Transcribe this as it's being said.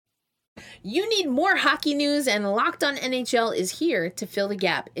You need more hockey news, and Locked On NHL is here to fill the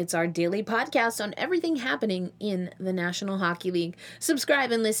gap. It's our daily podcast on everything happening in the National Hockey League.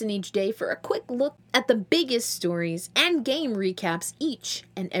 Subscribe and listen each day for a quick look at the biggest stories and game recaps each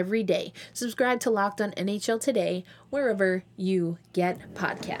and every day. Subscribe to Locked On NHL today, wherever you get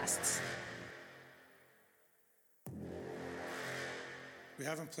podcasts. We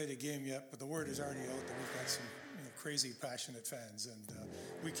haven't played a game yet, but the word is already out that we've got some crazy, passionate fans, and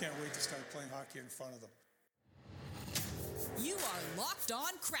we can't wait to start playing hockey in front of them. You are Locked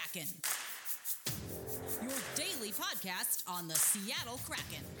On Kraken, your daily podcast on the Seattle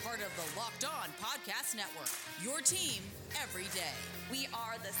Kraken, part of the Locked On Podcast Network, your team every day. We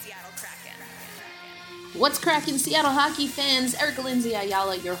are the Seattle Kraken. What's cracking, Seattle hockey fans? Erica Lindsay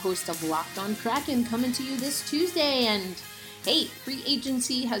Ayala, your host of Locked On Kraken, coming to you this Tuesday, and hey, free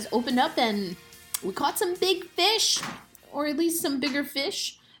agency has opened up and we caught some big fish, or at least some bigger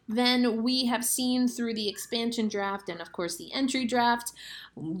fish than we have seen through the expansion draft and, of course, the entry draft.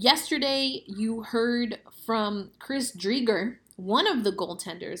 Yesterday, you heard from Chris Driedger, one of the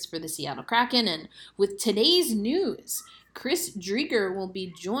goaltenders for the Seattle Kraken, and with today's news, Chris Driedger will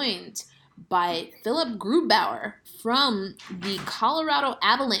be joined by Philip Grubauer from the Colorado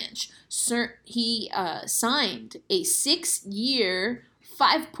Avalanche. He signed a 6-year,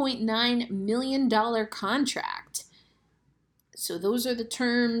 $5.9 million contract. So those are the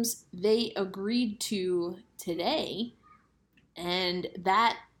terms they agreed to today. And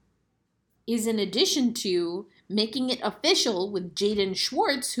that is in addition to making it official with Jaden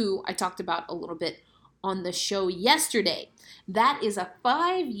Schwartz, who I talked about a little bit on the show yesterday. That is a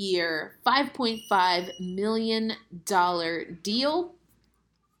 5-year, $5.5 million deal.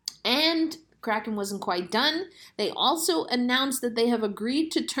 And Kraken wasn't quite done. They also announced that they have agreed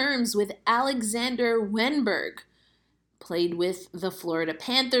to terms with Alexander Wennberg. Played with the Florida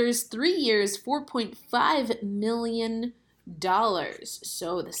Panthers, 3 years, $4.5 million.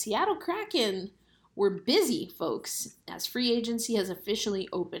 So the Seattle Kraken were busy, folks, as free agency has officially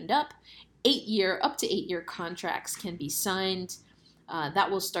opened up. Up to 8-year contracts can be signed. That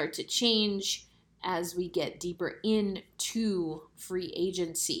will start to change as we get deeper into free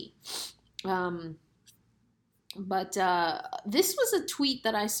agency. But this was a tweet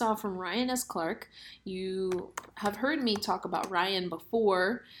that I saw from Ryan S. Clark. You have heard me talk about Ryan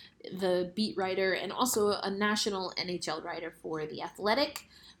before, the beat writer and also a national NHL writer for The Athletic.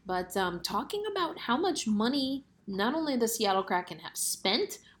 But talking about how much money not only the Seattle Kraken have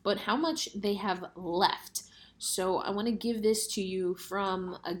spent, but how much they have left. So I want to give this to you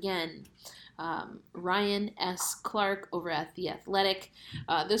from, again, Ryan S. Clark over at The Athletic.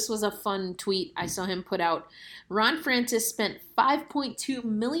 This was a fun tweet I saw him put out. Ron Francis spent $5.2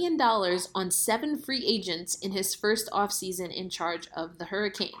 million on 7 free agents in his first offseason in charge of the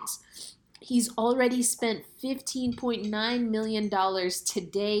Hurricanes. He's already spent $15.9 million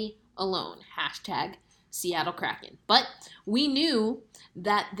today alone. Hashtag Seattle Kraken. But we knew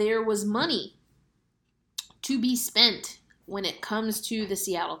that there was money to be spent when it comes to the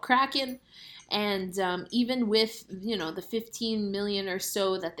Seattle Kraken. And even with, the $15 million or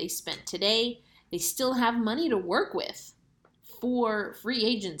so that they spent today, they still have money to work with for free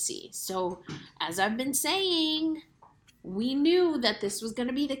agency. So as I've been saying, we knew that this was going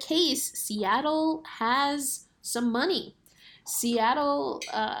to be the case. Seattle has some money. Seattle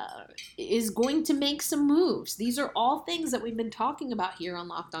is going to make some moves. These are all things that we've been talking about here on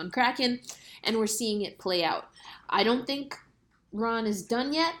Locked On Kraken, and we're seeing it play out. I don't think Ron is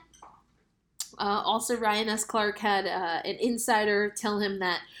done yet. Also, Ryan S. Clark had an insider tell him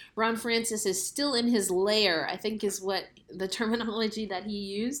that Ron Francis is still in his lair, I think is what the terminology that he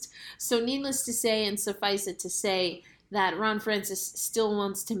used. So needless to say, and suffice it to say, that Ron Francis still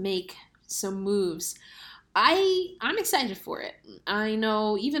wants to make some moves. I'm excited for it. I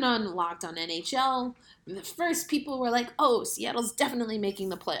know even on Locked On NHL, the first people were like, oh, Seattle's definitely making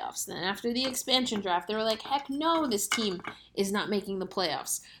the playoffs. Then after the expansion draft, they were like, heck no, this team is not making the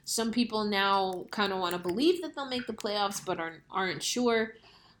playoffs. Some people now kind of want to believe that they'll make the playoffs, but aren't sure.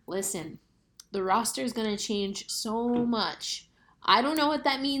 Listen, the roster is going to change so much. I don't know what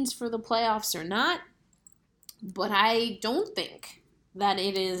that means for the playoffs or not, but I don't think that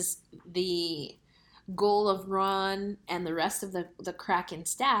it is the goal of Ron and the rest of the Kraken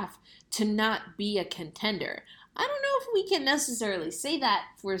staff to not be a contender. I don't know if we can necessarily say that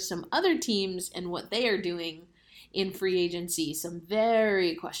for some other teams and what they are doing in free agency. Some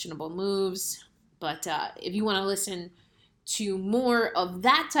very questionable moves. But if you want to listen to more of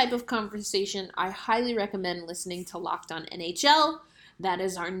that type of conversation, I highly recommend listening to Locked On NHL. That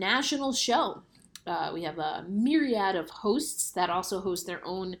is our national show. We have a myriad of hosts that also host their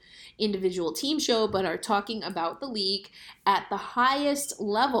own individual team show, but are talking about the league at the highest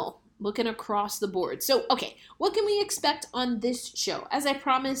level, looking across the board. So, okay, what can we expect on this show? As I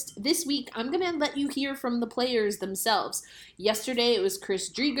promised, this week, I'm going to let you hear from the players themselves. Yesterday, it was Chris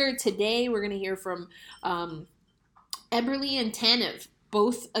Driedger. Today, we're going to hear from Eberle and Tanev.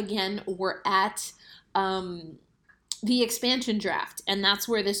 Both, again, were at the expansion draft, and that's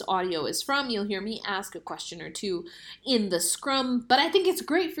where this audio is from. You'll hear me ask a question or two in the scrum, but I think it's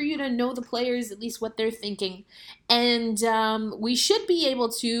great for you to know the players, at least what they're thinking, and we should be able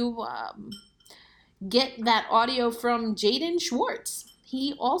to get that audio from Jaden Schwartz.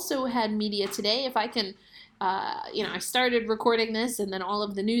 He also had media today. If I can, I started recording this and then all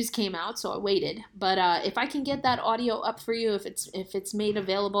of the news came out, so I waited. But if I can get that audio up for you, if it's made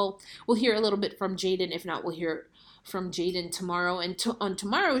available, we'll hear a little bit from Jaden. If not, we'll hear from Jaden tomorrow. And on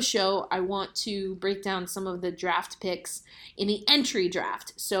tomorrow's show, I want to break down some of the draft picks in the entry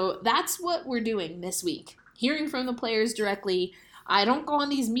draft. So that's what we're doing this week, hearing from the players directly. I don't go on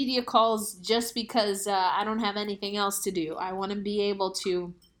these media calls just because I don't have anything else to do. I want to be able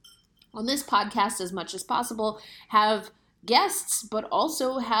to, on this podcast as much as possible, have guests, but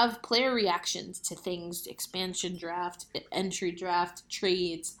also have player reactions to things, expansion draft, entry draft,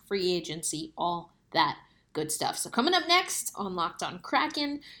 trades, free agency, all that good stuff. So coming up next on Locked On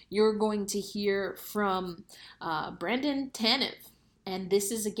Kraken, you're going to hear from Brandon Tanev. And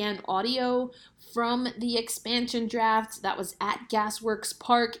this is, again, audio from the expansion draft that was at Gasworks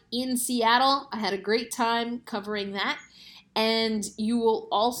Park in Seattle. I had a great time covering that. And you will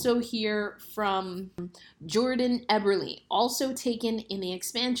also hear from Jordan Eberle, also taken in the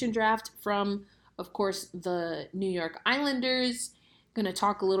expansion draft from, of course, the New York Islanders. Going to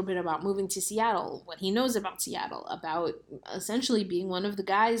talk a little bit about moving to Seattle, what he knows about Seattle, about essentially being one of the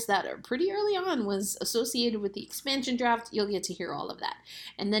guys that are pretty early on was associated with the expansion draft. You'll get to hear all of that.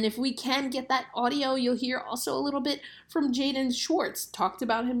 And then if we can get that audio, you'll hear also a little bit from Jaden Schwartz. Talked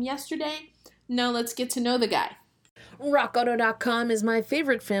about him yesterday. Now let's get to know the guy. RockAuto.com is my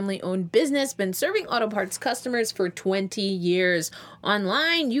favorite family-owned business. Been serving auto parts customers for 20 years.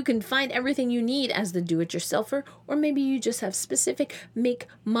 Online, you can find everything you need as the do-it-yourselfer, or maybe you just have specific make,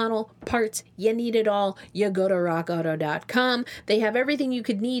 model, parts. You need it all. You go to RockAuto.com. They have everything you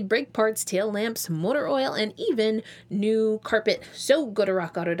could need: brake parts, tail lamps, motor oil, and even new carpet. So go to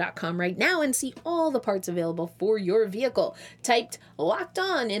RockAuto.com right now and see all the parts available for your vehicle. Typed Locked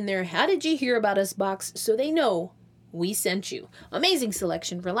On in their How Did You Hear About Us box so they know we sent you. Amazing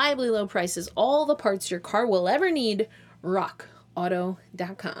selection, reliably low prices, all the parts your car will ever need.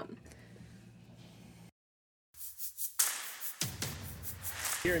 RockAuto.com.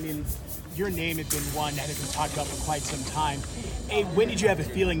 Here, I mean, your name had been one that had been talked about for quite some time. A, when did you have a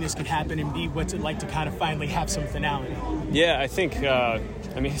feeling this could happen? And B, what's it like to kind of finally have some finality? Yeah, I think, as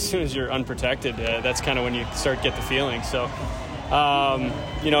soon as you're unprotected, that's kind of when you start to get the feeling. So,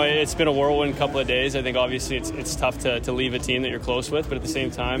 it's been a whirlwind couple of days. I think obviously it's tough to leave a team that you're close with, but at the same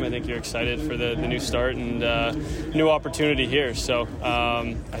time, I think you're excited for the new start and new opportunity here. So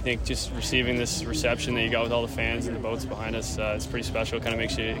I think just receiving this reception that you got with all the fans and the boats behind us, it's pretty special. It kind of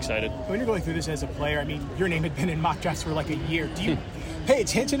makes you excited. When you're going through this as a player, I mean, your name had been in mock drafts for like a year. Do you pay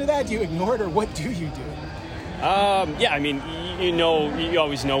attention to that? Do you ignore it, or what do you do? You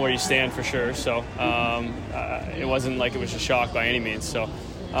always know where you stand for sure. So it wasn't like it was a shock by any means. So,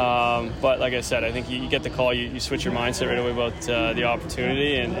 but like I said, I think you get the call, you switch your mindset right away about the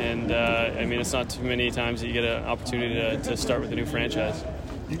opportunity, and it's not too many times that you get an opportunity to start with a new franchise.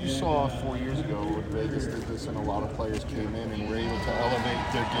 You saw 4 years ago when Vegas did this, and a lot of players came in and were able to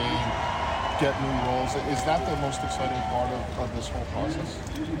elevate their game, get new roles. Is that the most exciting part of this whole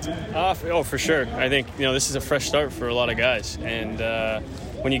process? For sure. I think this is a fresh start for a lot of guys, and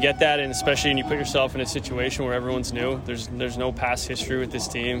when you get that, and especially when you put yourself in a situation where everyone's new, there's no past history with this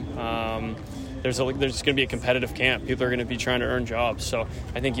team. There's going to be a competitive camp. People are going to be trying to earn jobs. So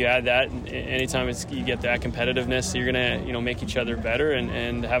I think you add that, and anytime you get that competitiveness, you're going to make each other better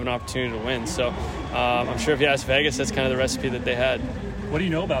and have an opportunity to win. So I'm sure if you ask Vegas, that's kind of the recipe that they had. What do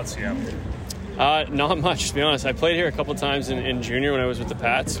you know about Seattle? Not much, to be honest. I played here a couple of times in junior when I was with the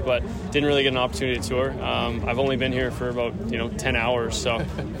Pats, but didn't really get an opportunity to tour. I've only been here for about 10 hours, so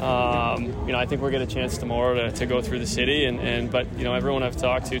I think we'll get a chance tomorrow to go through the city. But everyone I've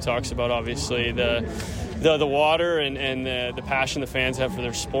talked to talks about obviously the water and the passion the fans have for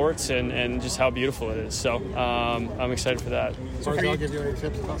their sports and just how beautiful it is. So I'm excited for that. Did Barzal give you any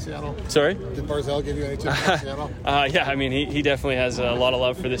tips about Seattle? Sorry? Did Barzal give you any tips about Seattle? He definitely has a lot of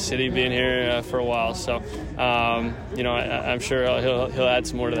love for this city, being here for a while. So, I'm sure he'll add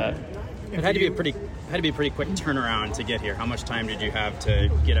some more to that. It had to be a pretty quick turnaround to get here. How much time did you have to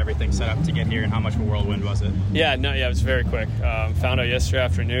get everything set up to get here, and how much of a whirlwind was it? It was very quick. Found out yesterday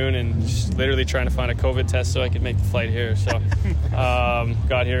afternoon, and just literally trying to find a COVID test so I could make the flight here. So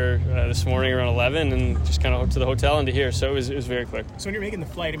got here this morning around 11, and just kind of to the hotel and to here. So it was very quick. So when you're making the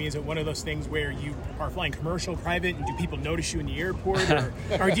flight, I mean, is it one of those things where you are flying commercial, private, and do people notice you in the airport,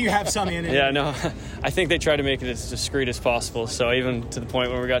 or do you have some in it? Yeah, no, I think they try to make it as discreet as possible. So even to the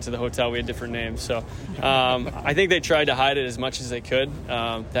point when we got to the hotel, we had different names. So I think they tried to hide it as much as they could.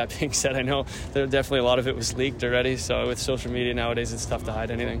 That being said, I know there definitely a lot of it was leaked already. So with social media nowadays, it's tough to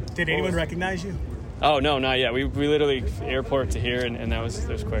hide anything. Did anyone recognize you? Oh, no, not yet. We literally airport to here, and that was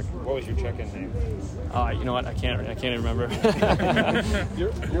quick. What was your check-in name? You know what? I can't even remember.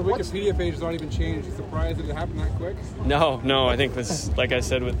 Your Wikipedia page has not even changed. You surprised that it happened that quick? No. I think this, like I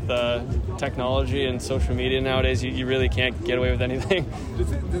said, with technology and social media nowadays, you really can't get away with anything.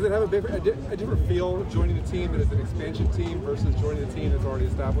 Does it have a different feel joining the team that is an expansion team versus joining the team that's already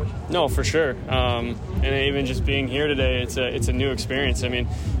established? No, for sure. And even just being here today, it's a new experience. I mean,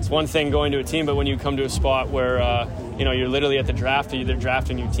 it's one thing going to a team, but when you come to a spot where you're literally at the draft, you're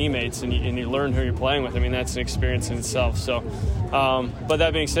drafting your teammates, and you learn who you're playing with. I mean, that's an experience in itself. So, but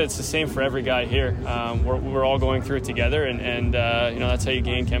that being said, it's the same for every guy here. We're all going through it together, and that's how you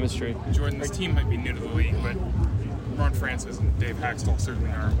gain chemistry. Jordan, this team might be new to the league, but Ron Francis and Dave Haxtell certainly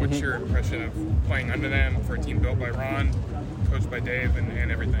are. What's your impression of playing under them for a team built by Ron, coached by Dave,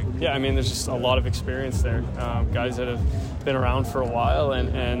 and everything? Yeah, I mean, there's just a lot of experience there. Guys that have been around for a while,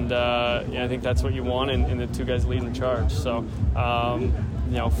 and I think that's what you want in the two guys leading the charge. So,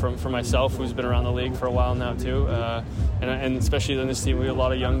 for myself, who's been around the league for a while now too, and especially in this team, we have a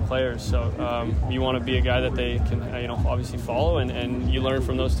lot of young players. So you want to be a guy that they can, obviously follow, and you learn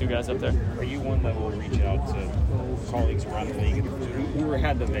from those two guys up there. Are you one that will reach out to colleagues around the league who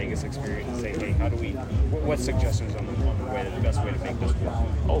had the Vegas experience and say, hey, what suggestions on the best way to make this work?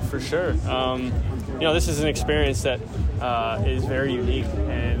 Oh, for sure. This is an experience that is very unique,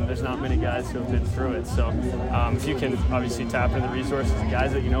 and there's not many guys who have been through it. So if you can obviously tap into the resources of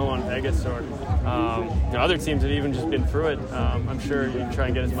guys that you know on Vegas or other teams that have even just been through it, I'm sure you can try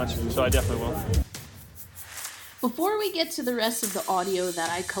and get as much. So I definitely will. Before we get to the rest of the audio that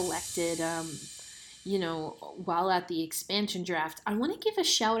I collected, while at the expansion draft, I want to give a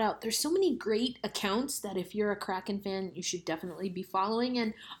shout out. There's so many great accounts that if you're a Kraken fan, you should definitely be following.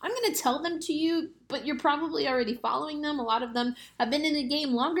 And I'm going to tell them to you, but you're probably already following them. A lot of them have been in the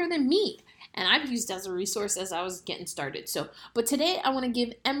game longer than me, and I've used as a resource as I was getting started. But today I want to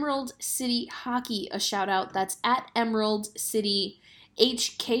give Emerald City Hockey a shout out. That's at Emerald City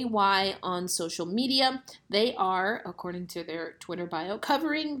HKY on social media. They are, according to their Twitter bio,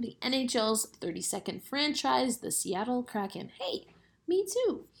 covering the NHL's 32nd franchise, the Seattle Kraken. Hey, me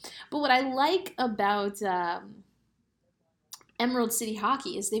too. But what I like about Emerald City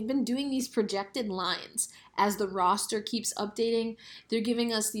Hockey is they've been doing these projected lines. As the roster keeps updating, they're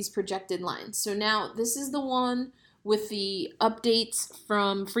giving us these projected lines. So now this is the one with the updates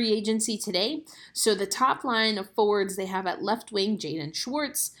from free agency today. So the top line of forwards they have at left wing, Jaden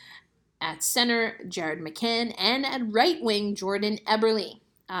Schwartz, at center, Jared McCann, and at right wing, Jordan Eberle.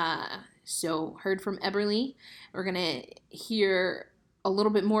 So heard from Eberle. We're going to hear a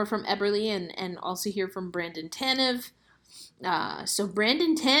little bit more from Eberle and also hear from Brandon Tanev. So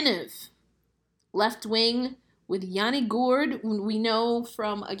Brandon Tanev, left wing with Yanni Gourde. We know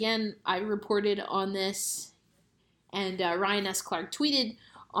from, again, I reported on this, and Ryan S. Clark tweeted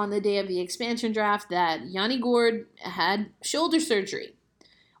on the day of the expansion draft that Yanni Gourde had shoulder surgery.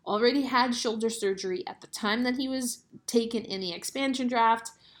 Already had shoulder surgery at the time that he was taken in the expansion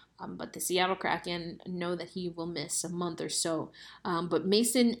draft, but the Seattle Kraken know that he will miss a month or so. But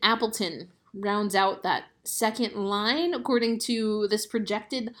Mason Appleton rounds out that second line according to this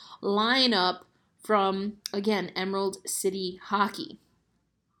projected lineup from, again, Emerald City Hockey.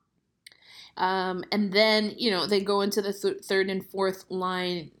 And then, they go into the third and fourth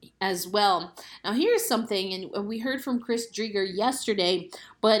line as well. Now, here's something, and we heard from Chris Driedger yesterday,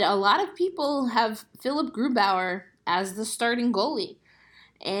 but a lot of people have Philip Grubauer as the starting goalie.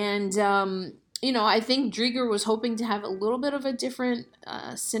 And, I think Driedger was hoping to have a little bit of a different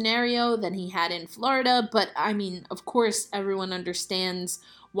scenario than he had in Florida. But, of course, everyone understands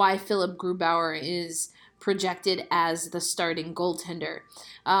why Philip Grubauer is projected as the starting goaltender.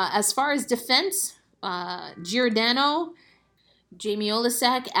 As far as defense, Giordano, Jamie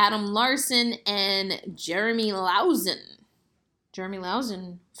Olesak, Adam Larson, and Jeremy Lausen. Jeremy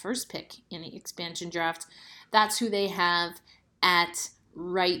Lausen, first pick in the expansion draft. That's who they have at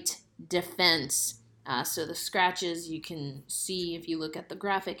right defense. So the scratches you can see if you look at the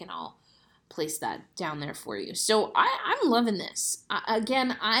graphic, and I'll place that down there for you. So I'm loving this.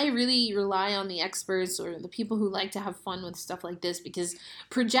 Again, I really rely on the experts or the people who like to have fun with stuff like this, because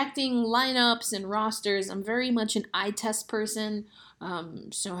projecting lineups and rosters, I'm very much an eye test person.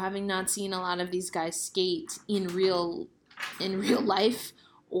 So having not seen a lot of these guys skate in real life,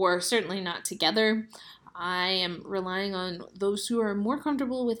 or certainly not together, I am relying on those who are more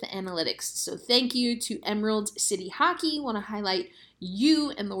comfortable with the analytics. So thank you to Emerald City Hockey. Want to highlight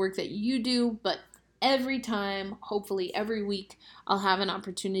you and the work that you do, but every time, hopefully every week, I'll have an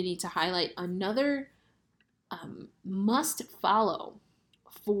opportunity to highlight another must follow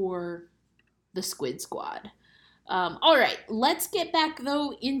for the Squid Squad. All right, let's get back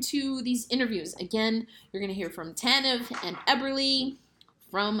though into these interviews. Again, you're going to hear from Tanev and Eberle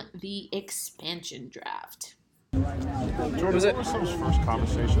from the expansion draft. Jordan, what were some of those first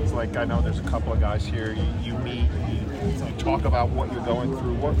conversations like? I know there's a couple of guys here. You meet, you talk about what you're going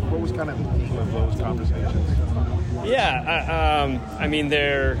through. What was kind of the theme of those conversations? Yeah, I mean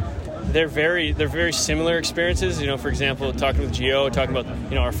they're very similar experiences. You know, for example, talking with Gio, talking about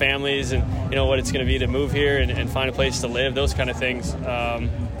our families and what it's going to be to move here and find a place to live, those kind of things. I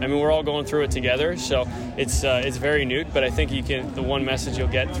mean, we're all going through it together, so it's very new. But I think the one message you'll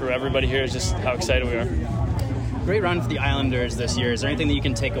get through everybody here is just how excited we are. Great run for the Islanders this year. Is there anything that you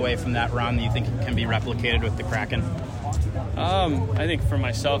can take away from that run that you think can be replicated with the Kraken? I think for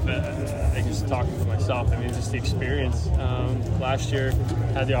myself, I just talking for myself. I mean, just the experience. Last year,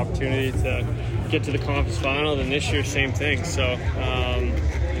 had the opportunity to get to the conference final, and this year, same thing. So,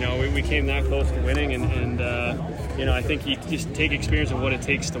 we came that close to winning, and I think you just take experience of what it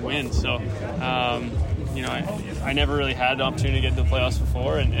takes to win. So, I never really had the opportunity to get to the playoffs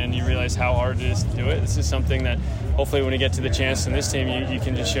before, and you realize how hard it is to do it. This is something that hopefully when you get to the chance in this team, you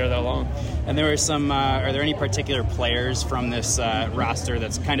can just share that along. And there were some, are there any particular players from this roster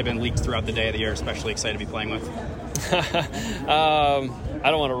that's kind of been leaked throughout the day that you're especially excited to be playing with? I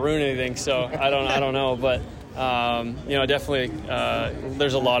don't want to ruin anything, so I don't know, but definitely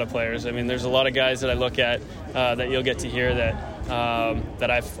there's a lot of players. I mean, there's a lot of guys that I look at that you'll get to hear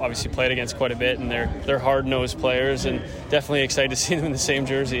that I've obviously played against quite a bit, and they're hard-nosed players, and definitely excited to see them in the same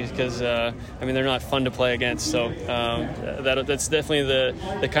jersey because they're not fun to play against. So that's definitely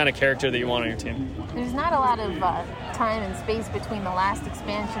the kind of character that you want on your team. There's not a lot of time and space between the last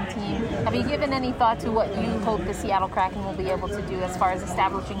expansion team. Have you given any thought to what you hope the Seattle Kraken will be able to do as far as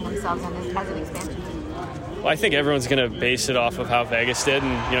establishing themselves as an expansion team? Well, I think everyone's going to base it off of how Vegas did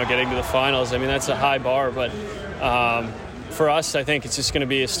and getting to the finals. I mean, that's a high bar, but for us, I think it's just going to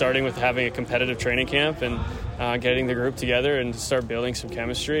be starting with having a competitive training camp and getting the group together and start building some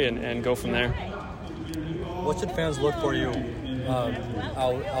chemistry and go from there. What should fans look for you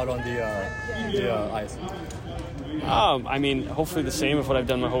out on the ice? Hopefully the same of what I've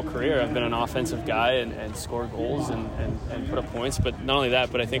done my whole career. I've been an offensive guy and scored goals and put up points. But not only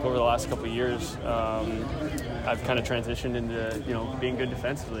that, but I think over the last couple of years, I've kind of transitioned into being good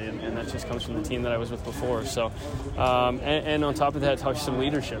defensively, and that just comes from the team that I was with before. So, and on top of that, talk some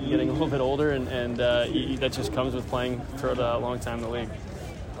leadership, getting a little bit older, and that just comes with playing throughout a long time in the league.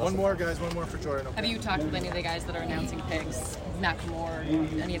 One more, guys. One more for Jordan. Okay. Have you talked with any of the guys that are announcing picks, Macklemore,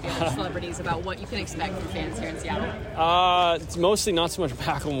 any of the other celebrities, about what you can expect from fans here in Seattle? It's mostly not so much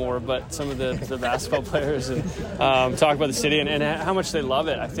Macklemore, but some of the basketball players, and talk about the city and how much they love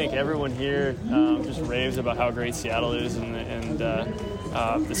it. I think everyone here just raves about how great Seattle is, and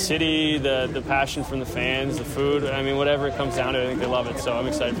the city, the passion from the fans, the food. I mean, whatever it comes down to, I think they love it. So I'm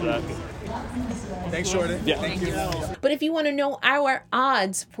excited for that. Thanks, Jordan. Yeah. Thank you. But if you want to know our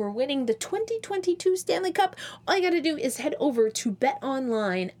odds for winning the 2022 Stanley Cup, all you got to do is head over to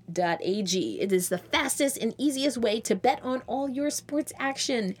betonline.ag. It is the fastest and easiest way to bet on all your sports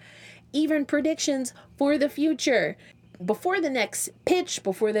action, even predictions for the future. Before the next pitch,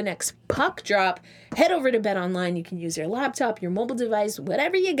 before the next puck drop, head over to BetOnline. You can use your laptop, your mobile device,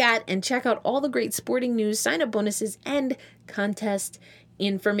 whatever you got, and check out all the great sporting news, sign-up bonuses, and contest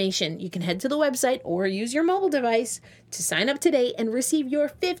information. You can head to the website or use your mobile device to sign up today and receive your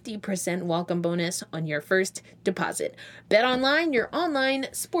 50% welcome bonus on your first deposit. BetOnline, your online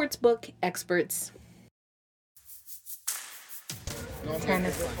sportsbook experts. Okay,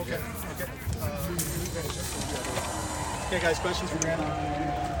 guys, questions for Brandon?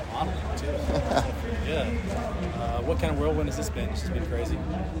 Yeah. What kind of whirlwind has this been? It's been crazy.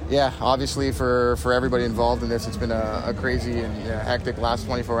 Yeah, obviously for everybody involved in this, it's been a crazy and hectic last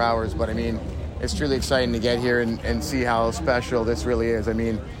 24 hours. But I mean, it's truly exciting to get here and see how special this really is. I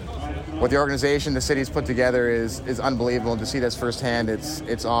mean, what the organization, the city's put together is unbelievable. And to see this firsthand,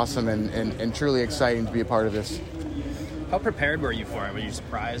 it's awesome and truly exciting to be a part of this. How prepared were you for it? Were you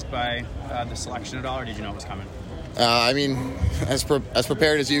surprised by the selection at all, or did you know it was coming? I mean, as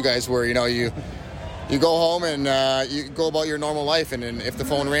prepared as you guys were. You go home and you go about your normal life, and if the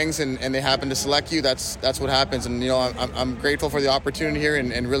phone rings and they happen to select you, that's what happens. And I'm grateful for the opportunity here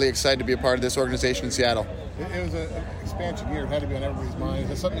and really excited to be a part of this organization in Seattle. It was an expansion year. It had to be on everybody's mind. Is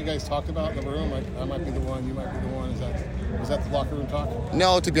that something you guys talked about in the room? Like, I might be the one, you might be the one. Was that the locker room talk?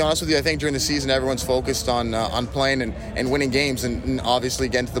 No, to be honest with you, I think during the season everyone's focused on playing and winning games and obviously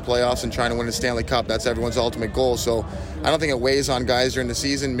getting to the playoffs and trying to win the Stanley Cup. That's everyone's ultimate goal. So I don't think it weighs on guys during the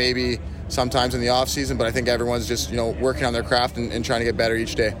season, maybe sometimes in the off season, but I think everyone's just working on their craft and trying to get better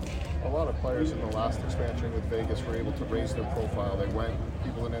each day. A lot of players in the last expansion with Vegas were able to raise their profile. They went,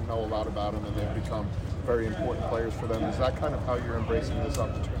 people didn't know a lot about them, and they've become very important players for them. Is that kind of how you're embracing this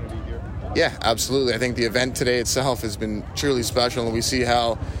opportunity here? Yeah, absolutely. I think the event today itself has been truly special, and we see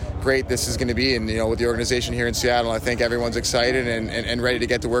how great this is going to be. And with the organization here in Seattle, I think everyone's excited and ready to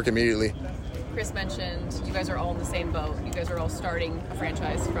get to work immediately. Chris mentioned you guys are all in the same boat. You guys are all starting a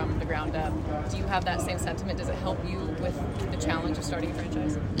franchise from the ground up. Do you have that same sentiment? Does it help you with the challenge of starting a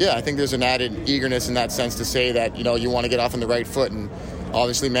franchise? Yeah, I think there's an added eagerness in that sense to say that, you want to get off on the right foot. And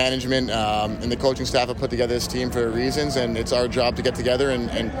obviously management and the coaching staff have put together this team for reasons, and it's our job to get together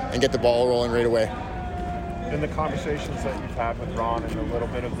and get the ball rolling right away. In the conversations that you've had with Ron and a little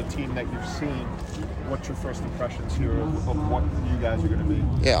bit of the team that you've seen, what's your first impressions here of what you guys are going to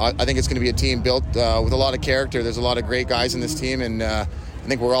be? Yeah, I think it's going to be a team built with a lot of character. There's a lot of great guys in this team, and I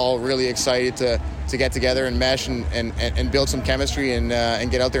think we're all really excited to get together and mesh and build some chemistry and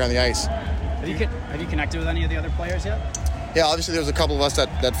get out there on the ice. Have you connected with any of the other players yet? Yeah, obviously there was a couple of us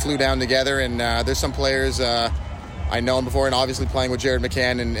that flew down together, and there's some players I know him before, and obviously playing with Jared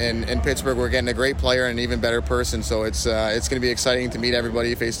McCann in Pittsburgh, we're getting a great player and an even better person. So it's going to be exciting to meet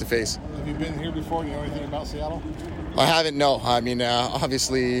everybody face to face. Have you been here before? Do you know anything about Seattle? I haven't. No. I mean,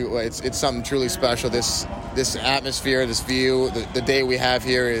 obviously it's something truly special. This atmosphere, this view, the day we have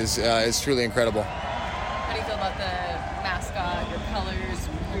here is truly incredible. How do you feel about the mascot, your colors,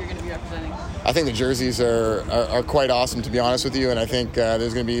 who you're going to be representing? I think the jerseys are quite awesome, to be honest with you, and I think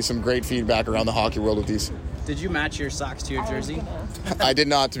there's going to be some great feedback around the hockey world with these. Did you match your socks to your jersey? I did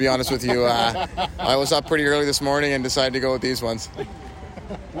not, to be honest with you. I was up pretty early this morning and decided to go with these ones.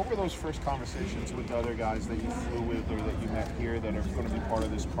 What were those first conversations with the other guys that you flew with or that you met here that are going to be part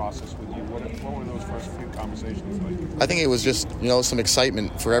of this process with you? What were those first few conversations like? I think it was just, some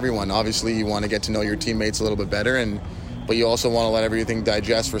excitement for everyone. Obviously, you want to get to know your teammates a little bit better, but you also want to let everything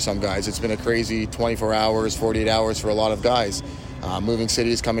digest for some guys. It's been a crazy 24 hours, 48 hours for a lot of guys. Moving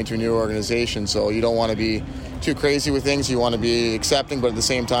cities, coming to a new organization, so you don't want to be too crazy with things. You want to be accepting, but at the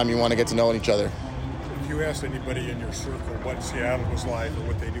same time, you want to get to know each other. If you asked anybody in your circle what Seattle was like or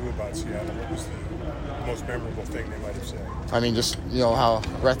what they knew about Seattle, what was the most memorable thing they might have said? I mean, just how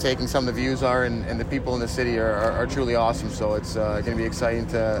breathtaking some of the views are, and the people in the city are truly awesome. So it's going to be exciting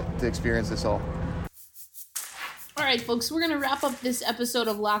to experience this all. All right, folks, we're going to wrap up this episode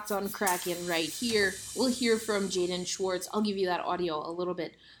of Locked on Kraken right here. We'll hear from Jaden Schwartz. I'll give you that audio a little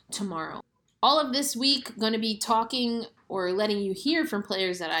bit tomorrow. All of this week, going to be talking or letting you hear from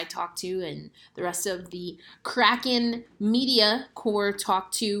players that I talked to and the rest of the Kraken media core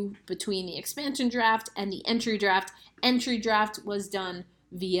talked to between the expansion draft and the entry draft. Entry draft was done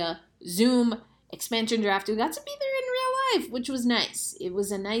via Zoom. Expansion draft, we got to be there in real life, which was nice. It was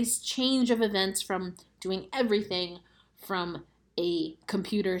a nice change of events from doing everything from a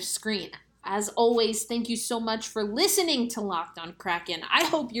computer screen. As always, thank you so much for listening to Locked on Kraken. I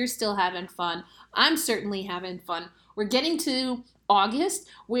hope you're still having fun. I'm certainly having fun. We're getting to August,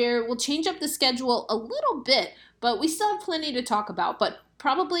 where we'll change up the schedule a little bit, but we still have plenty to talk about. But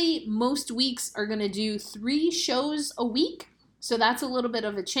probably most weeks are going to do 3 shows a week. So that's a little bit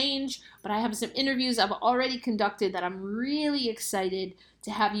of a change, but I have some interviews I've already conducted that I'm really excited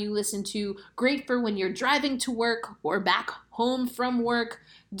to have you listen to. Great for when you're driving to work or back home from work,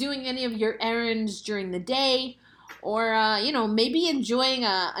 doing any of your errands during the day, or, maybe enjoying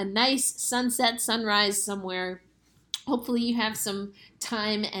a nice sunset, sunrise somewhere. Hopefully you have some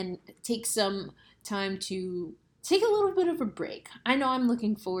time and take some time to take a little bit of a break. I know I'm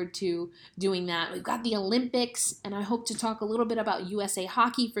looking forward to doing that. We've got the Olympics, and I hope to talk a little bit about USA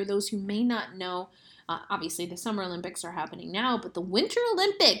Hockey for those who may not know. Obviously, the Summer Olympics are happening now, but the Winter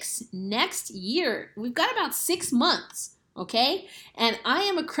Olympics next year, we've got about 6 months, okay? And I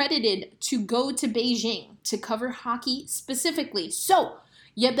am accredited to go to Beijing to cover hockey specifically. So,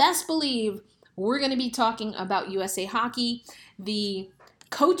 you best believe we're going to be talking about USA Hockey. The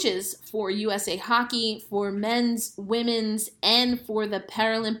coaches for USA Hockey, for men's, women's, and for the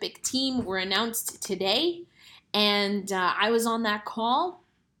Paralympic team were announced today. and I was on that call.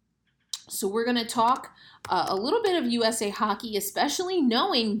 So we're going to talk a little bit of USA Hockey, especially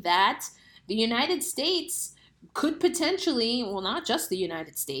knowing that the United States could potentially, well, not just the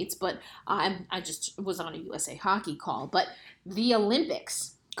United States, but I just was on a USA Hockey call, but the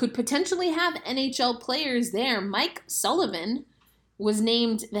Olympics could potentially have NHL players there. Mike Sullivan was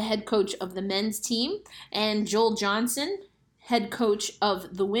named the head coach of the men's team, and Joel Johnson, head coach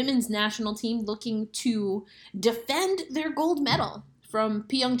of the women's national team, looking to defend their gold medal from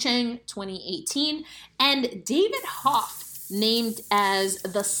Pyeongchang 2018, and David Hoff named as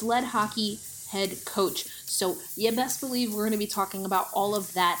the sled hockey head coach. So you best believe we're going to be talking about all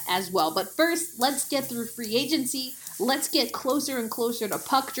of that as well. But first, let's get through free agency. Let's get closer and closer to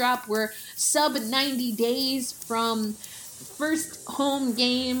puck drop. We're sub 90 days from first home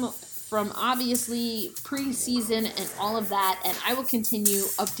game, from obviously preseason and all of that. And I will continue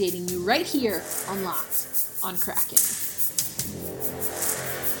updating you right here on Locked on Kraken.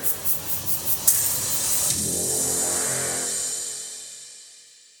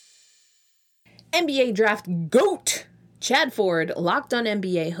 NBA Draft GOAT Chad Ford, Locked On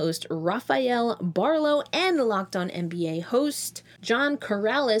NBA host Rafael Barlow, and Locked On NBA host John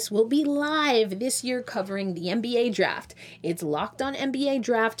Corrales will be live this year covering the NBA Draft. It's Locked On NBA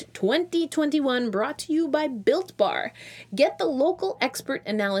Draft 2021, brought to you by Built Bar. Get the local expert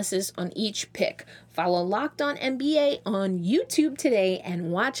analysis on each pick. Follow Locked On NBA on YouTube today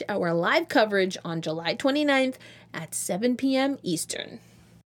and watch our live coverage on July 29th at 7 p.m. Eastern.